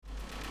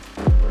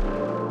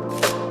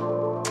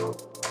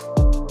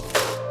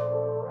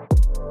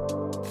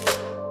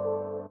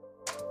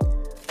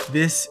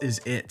This is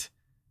it.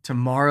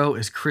 Tomorrow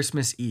is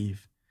Christmas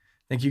Eve.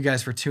 Thank you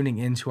guys for tuning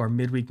in to our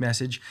midweek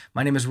message.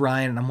 My name is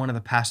Ryan, and I'm one of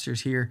the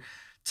pastors here.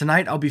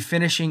 Tonight, I'll be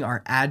finishing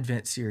our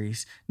Advent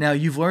series. Now,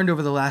 you've learned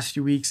over the last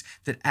few weeks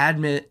that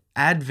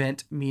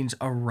Advent means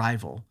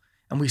arrival,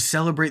 and we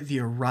celebrate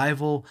the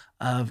arrival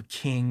of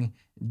King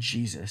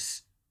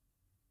Jesus.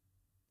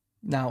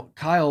 Now,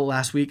 Kyle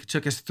last week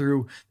took us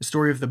through the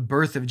story of the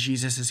birth of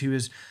Jesus as he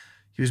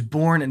was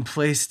born and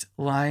placed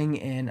lying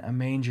in a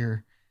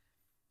manger.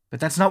 But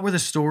that's not where the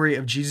story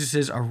of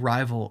Jesus'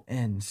 arrival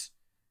ends.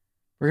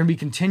 We're going to be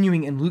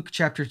continuing in Luke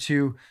chapter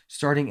 2,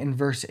 starting in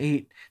verse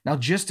 8. Now,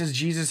 just as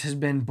Jesus has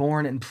been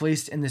born and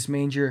placed in this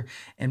manger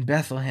in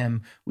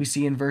Bethlehem, we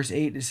see in verse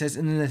 8, it says,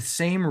 "In the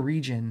same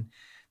region,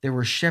 there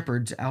were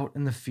shepherds out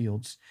in the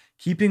fields,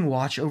 keeping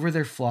watch over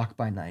their flock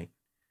by night.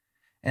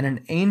 And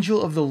an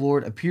angel of the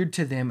Lord appeared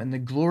to them, and the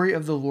glory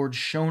of the Lord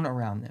shone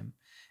around them,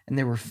 and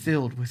they were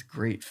filled with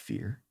great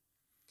fear.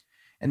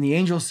 And the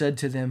angel said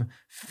to them,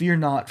 'Fear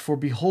not, for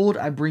behold,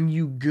 I bring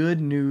you good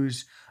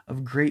news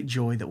of great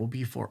joy that will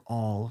be for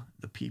all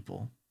the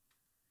people.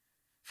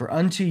 For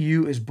unto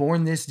you is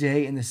born this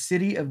day in the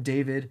city of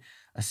David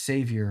a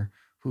Savior,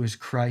 who is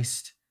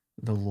Christ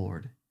the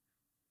Lord.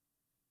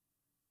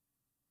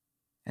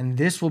 And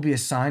this will be a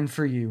sign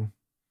for you.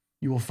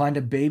 You will find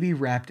a baby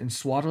wrapped in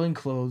swaddling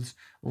clothes,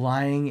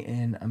 lying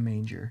in a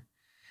manger.'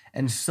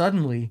 And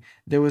suddenly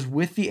there was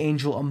with the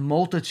angel a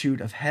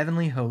multitude of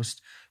heavenly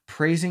hosts,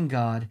 praising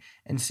God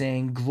and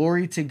saying,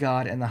 'Glory to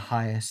God in the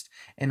highest,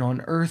 and on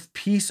earth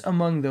peace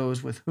among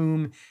those with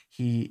whom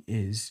he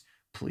is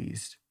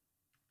pleased.'"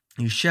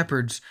 These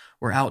shepherds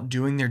were out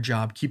doing their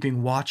job,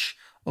 keeping watch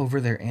over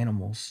their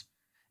animals.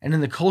 And in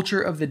the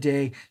culture of the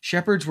day,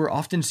 shepherds were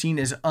often seen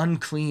as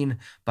unclean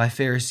by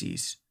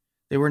Pharisees.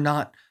 They were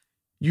not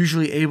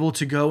usually able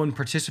to go and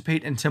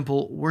participate in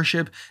temple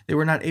worship. They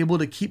were not able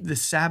to keep the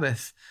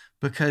Sabbath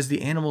because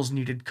the animals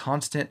needed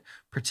constant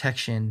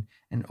protection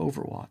and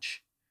overwatch.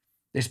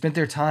 They spent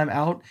their time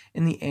out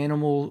in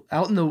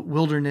the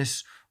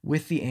wilderness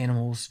with the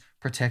animals,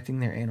 protecting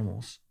their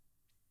animals.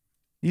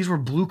 These were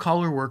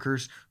blue-collar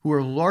workers who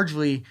were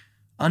largely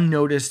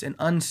unnoticed and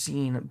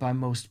unseen by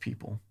most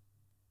people.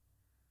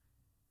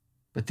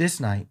 But this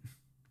night,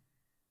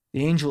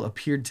 the angel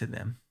appeared to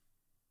them.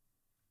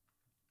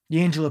 The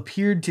angel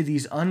appeared to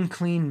these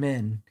unclean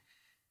men,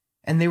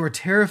 and they were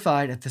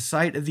terrified at the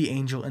sight of the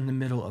angel in the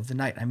middle of the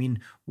night. I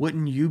mean,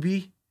 wouldn't you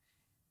be?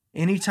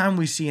 Anytime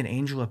we see an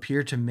angel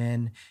appear to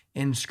men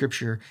in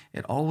Scripture,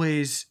 it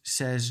always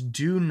says,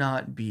 "Do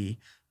not be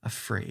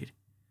afraid."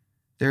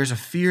 There is a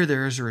fear,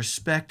 there is a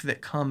respect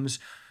that comes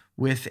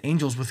with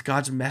angels, with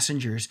God's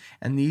messengers,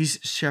 and these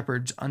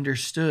shepherds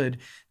understood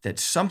that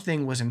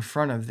something was in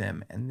front of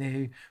them, and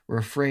they were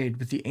afraid.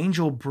 But the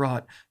angel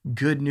brought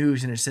good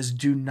news, and it says,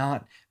 "Do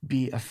not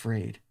be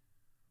afraid."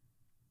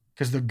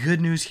 Because the good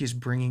news he is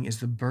bringing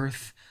is the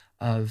birth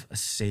of a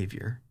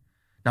Savior.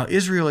 Now,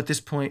 Israel at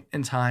this point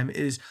in time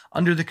is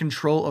under the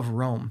control of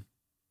Rome.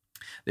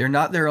 They're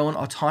not their own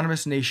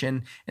autonomous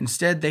nation.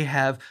 Instead, they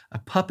have a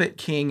puppet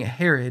king,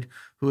 Herod,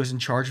 who is in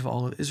charge of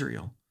all of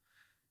Israel.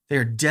 They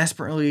are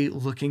desperately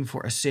looking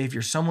for a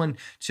savior, someone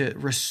to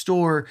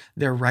restore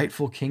their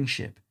rightful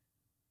kingship.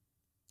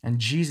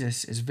 And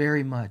Jesus is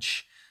very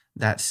much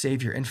that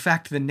savior. In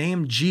fact, the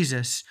name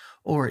Jesus,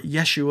 or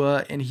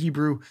Yeshua in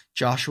Hebrew,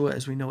 Joshua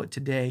as we know it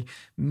today,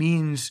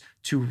 means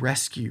to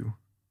rescue.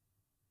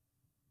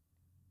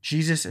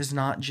 Jesus is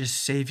not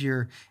just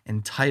savior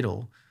in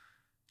title.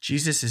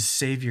 Jesus is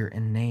savior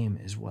in name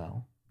as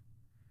well.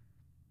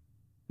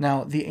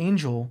 Now, the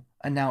angel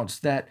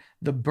announced that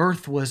the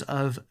birth was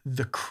of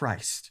the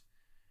Christ.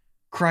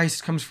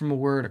 Christ comes from a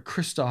word,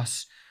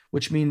 Christos,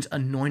 which means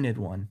anointed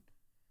one.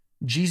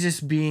 Jesus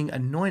being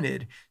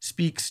anointed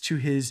speaks to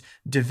his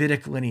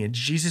Davidic lineage.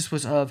 Jesus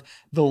was of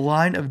the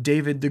line of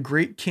David, the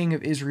great king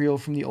of Israel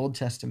from the Old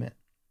Testament.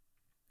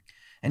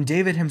 And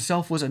David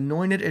himself was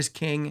anointed as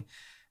king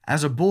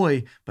as a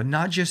boy, but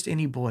not just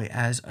any boy,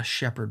 as a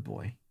shepherd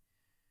boy.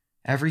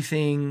 Every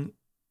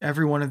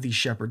one of these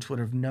shepherds would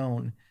have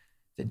known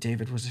that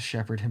David was a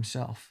shepherd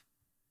himself.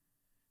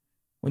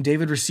 When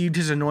David received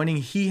his anointing,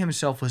 he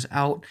himself was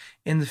out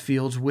in the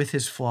fields with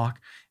his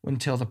flock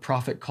until the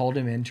prophet called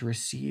him in to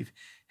receive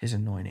his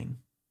anointing.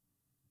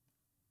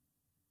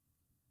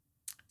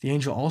 The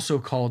angel also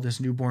called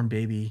this newborn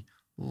baby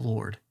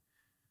Lord.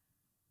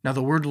 Now,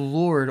 the word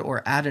Lord,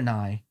 or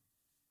Adonai,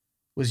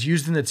 was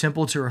used in the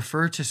temple to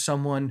refer to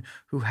someone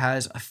who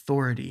has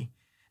authority,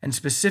 and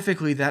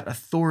specifically that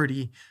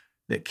authority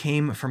that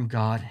came from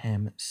God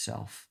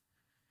himself.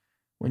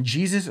 When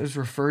Jesus is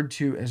referred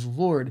to as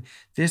Lord,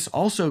 this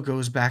also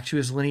goes back to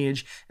his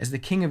lineage as the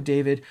King of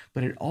David,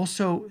 but it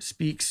also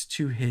speaks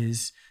to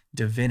his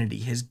divinity,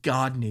 his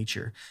God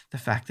nature, the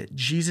fact that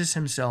Jesus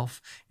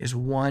himself is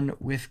one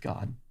with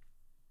God.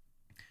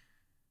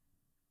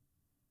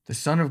 The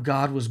Son of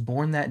God was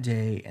born that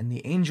day, and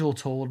the angel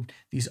told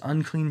these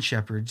unclean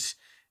shepherds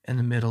in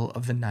the middle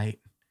of the night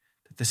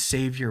that the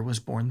Savior was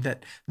born,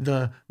 that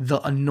the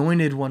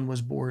anointed one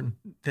was born,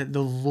 that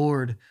the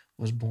Lord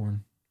was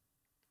born.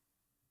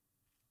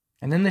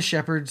 And then the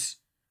shepherds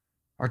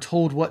are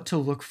told what to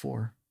look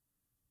for,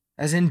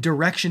 as in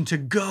direction to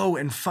go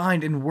and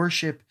find and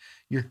worship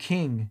your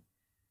king.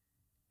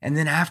 And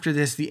then after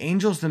this, the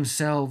angels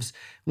themselves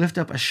lift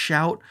up a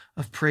shout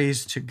of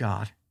praise to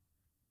God,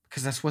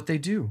 because that's what they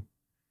do.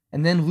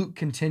 And then Luke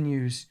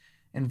continues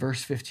in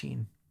verse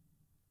 15.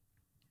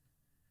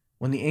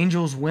 When the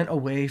angels went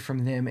away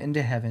from them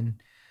into heaven,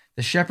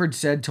 the shepherds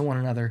said to one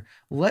another,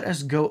 "Let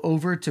us go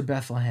over to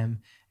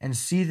Bethlehem and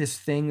see this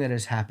thing that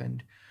has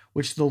happened,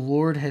 which the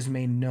Lord has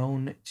made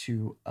known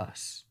to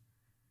us."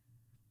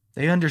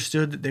 They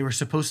understood that they were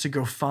supposed to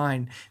go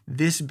find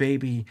this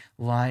baby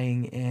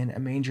lying in a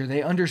manger.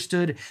 They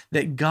understood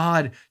that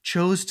God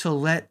chose to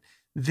let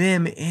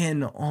them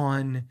in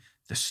on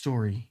the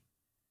story.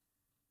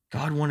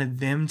 God wanted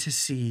them to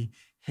see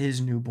his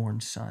newborn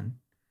son.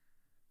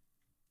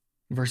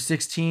 Verse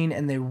 16,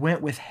 and they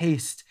went with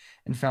haste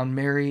and found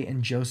Mary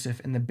and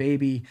Joseph and the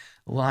baby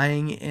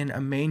lying in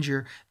a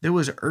manger. There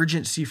was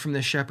urgency from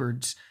the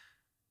shepherds.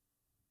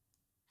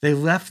 They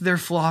left their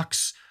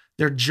flocks,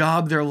 their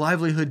job, their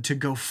livelihood to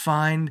go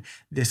find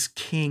this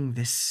king,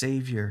 this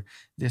savior,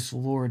 this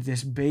Lord,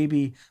 this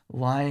baby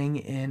lying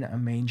in a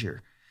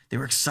manger. They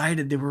were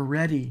excited. They were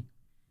ready.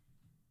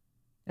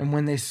 And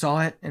when they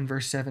saw it, in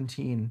verse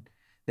 17,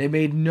 they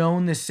made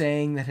known the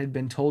saying that had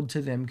been told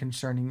to them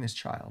concerning this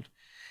child.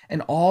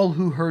 And all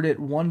who heard it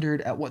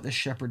wondered at what the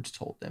shepherds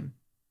told them.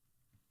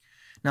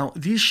 Now,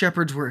 these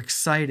shepherds were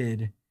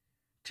excited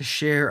to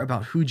share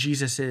about who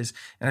Jesus is.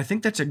 And I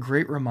think that's a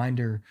great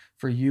reminder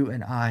for you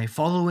and I.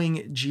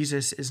 Following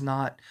Jesus is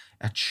not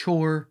a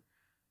chore,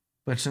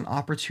 but it's an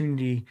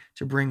opportunity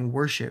to bring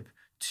worship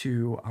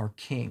to our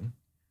King.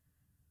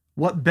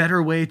 What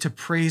better way to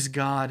praise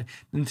God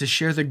than to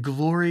share the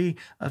glory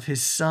of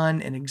his Son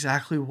and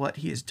exactly what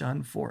he has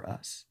done for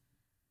us?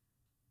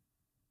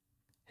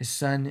 His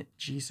Son,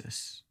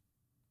 Jesus.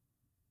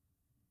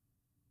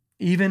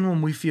 Even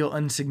when we feel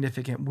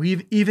insignificant,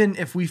 even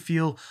if we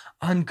feel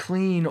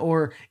unclean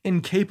or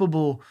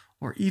incapable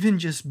or even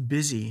just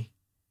busy,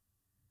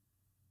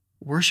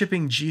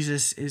 worshiping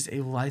Jesus is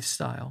a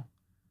lifestyle.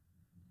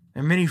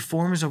 There are many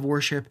forms of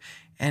worship,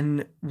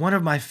 and one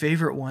of my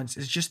favorite ones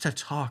is just to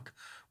talk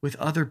with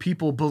other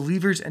people,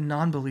 believers and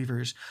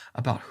non-believers,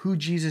 about who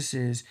Jesus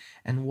is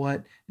and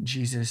what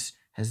Jesus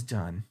has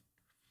done.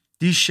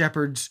 These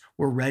shepherds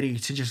were ready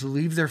to just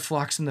leave their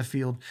flocks in the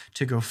field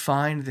to go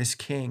find this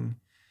king.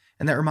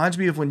 And that reminds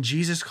me of when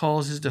Jesus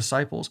calls his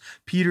disciples,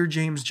 Peter,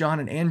 James, John,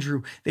 and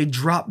Andrew. They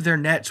drop their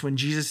nets when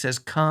Jesus says,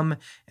 "Come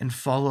and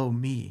follow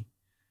me."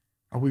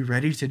 Are we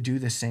ready to do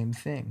the same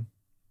thing?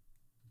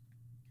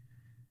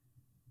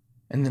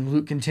 And then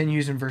Luke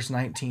continues in verse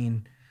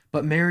 19,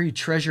 but Mary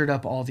treasured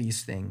up all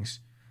these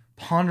things,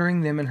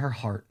 pondering them in her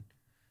heart.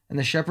 And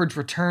the shepherds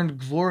returned,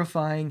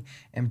 glorifying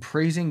and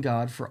praising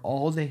God for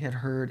all they had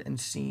heard and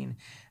seen,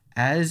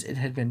 as it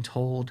had been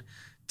told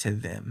to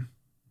them.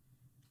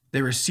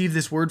 They receive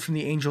this word from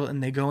the angel,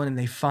 and they go in and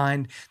they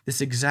find this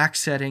exact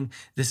setting,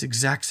 this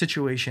exact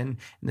situation,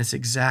 and this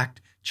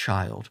exact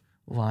child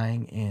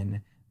lying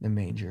in the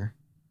manger.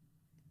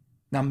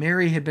 Now,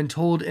 Mary had been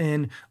told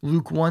in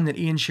Luke 1 that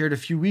Ian shared a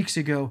few weeks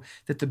ago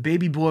that the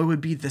baby boy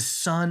would be the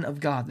Son of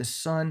God, the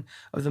Son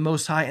of the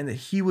Most High, and that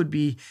he would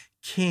be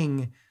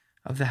King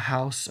of the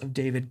house of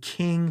David,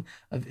 King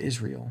of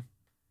Israel.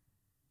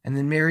 And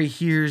then Mary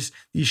hears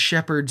these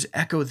shepherds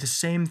echo the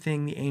same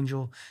thing the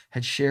angel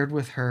had shared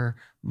with her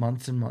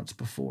months and months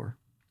before.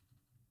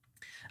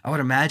 I would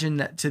imagine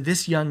that to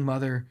this young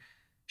mother,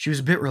 she was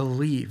a bit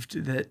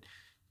relieved that,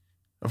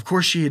 of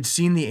course, she had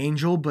seen the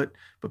angel, but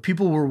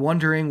people were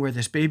wondering where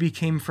this baby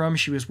came from.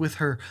 She was with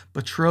her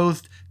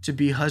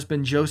betrothed-to-be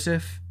husband,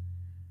 Joseph.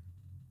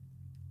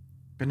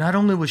 But not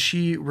only was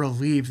she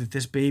relieved that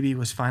this baby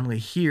was finally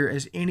here,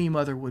 as any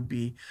mother would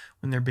be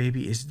when their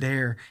baby is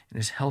there and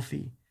is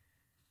healthy,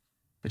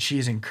 but she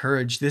is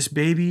encouraged. This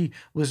baby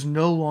was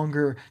no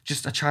longer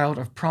just a child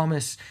of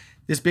promise.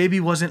 This baby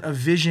wasn't a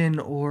vision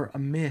or a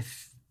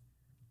myth.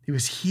 He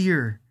was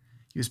here.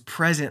 He was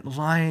present,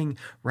 lying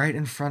right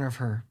in front of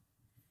her.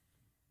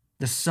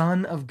 The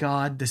Son of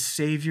God, the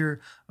Savior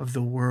of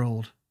the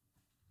world.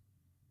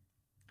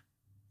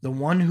 The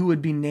one who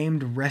would be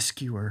named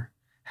Rescuer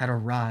had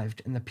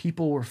arrived, and the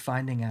people were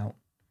finding out.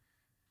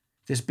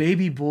 This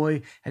baby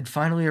boy had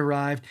finally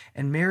arrived,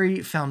 and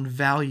Mary found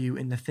value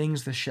in the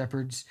things the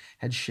shepherds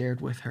had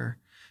shared with her.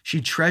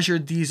 She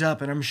treasured these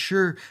up, and I'm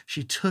sure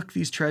she took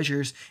these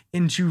treasures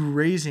into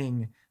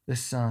raising the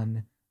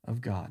Son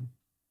of God.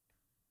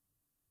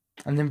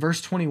 And then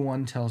verse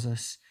 21 tells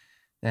us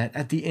that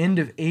at the end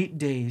of 8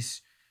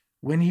 days,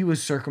 when he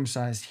was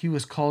circumcised, he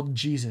was called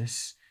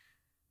Jesus,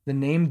 the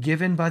name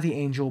given by the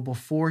angel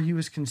before he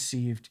was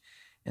conceived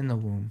in the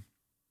womb.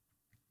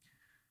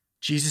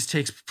 Jesus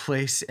takes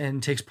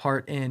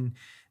part in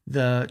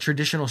the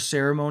traditional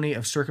ceremony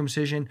of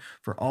circumcision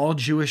for all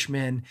Jewish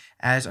men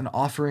as an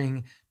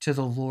offering to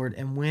the Lord.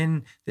 And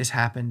when this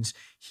happens,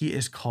 he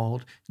is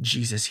called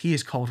Jesus. He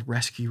is called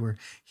Rescuer.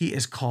 He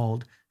is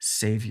called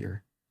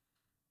Savior.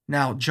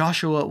 Now,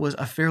 Joshua was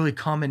a fairly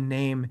common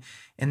name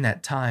in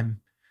that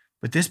time,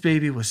 But this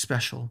baby was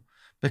special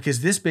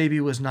because this baby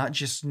was not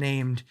just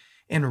named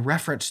in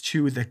reference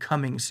to the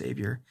coming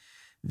Savior.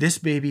 This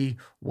baby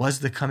was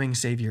the coming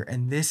Savior,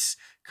 and this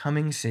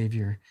coming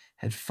Savior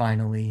had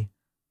finally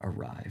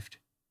arrived.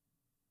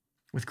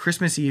 With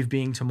Christmas Eve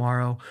being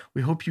tomorrow,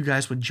 we hope you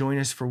guys would join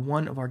us for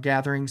one of our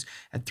gatherings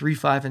at 3,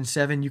 5, and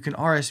 7. You can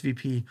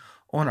RSVP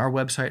on our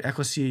website,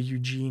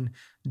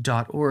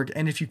 ecclesiaeugene.org.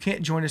 And if you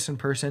can't join us in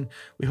person,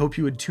 we hope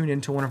you would tune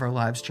into one of our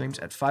live streams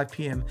at 5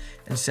 p.m.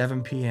 and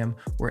 7 p.m.,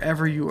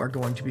 wherever you are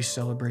going to be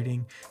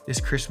celebrating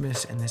this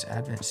Christmas and this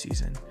Advent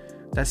season.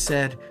 That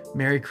said,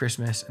 Merry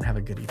Christmas and have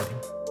a good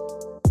evening.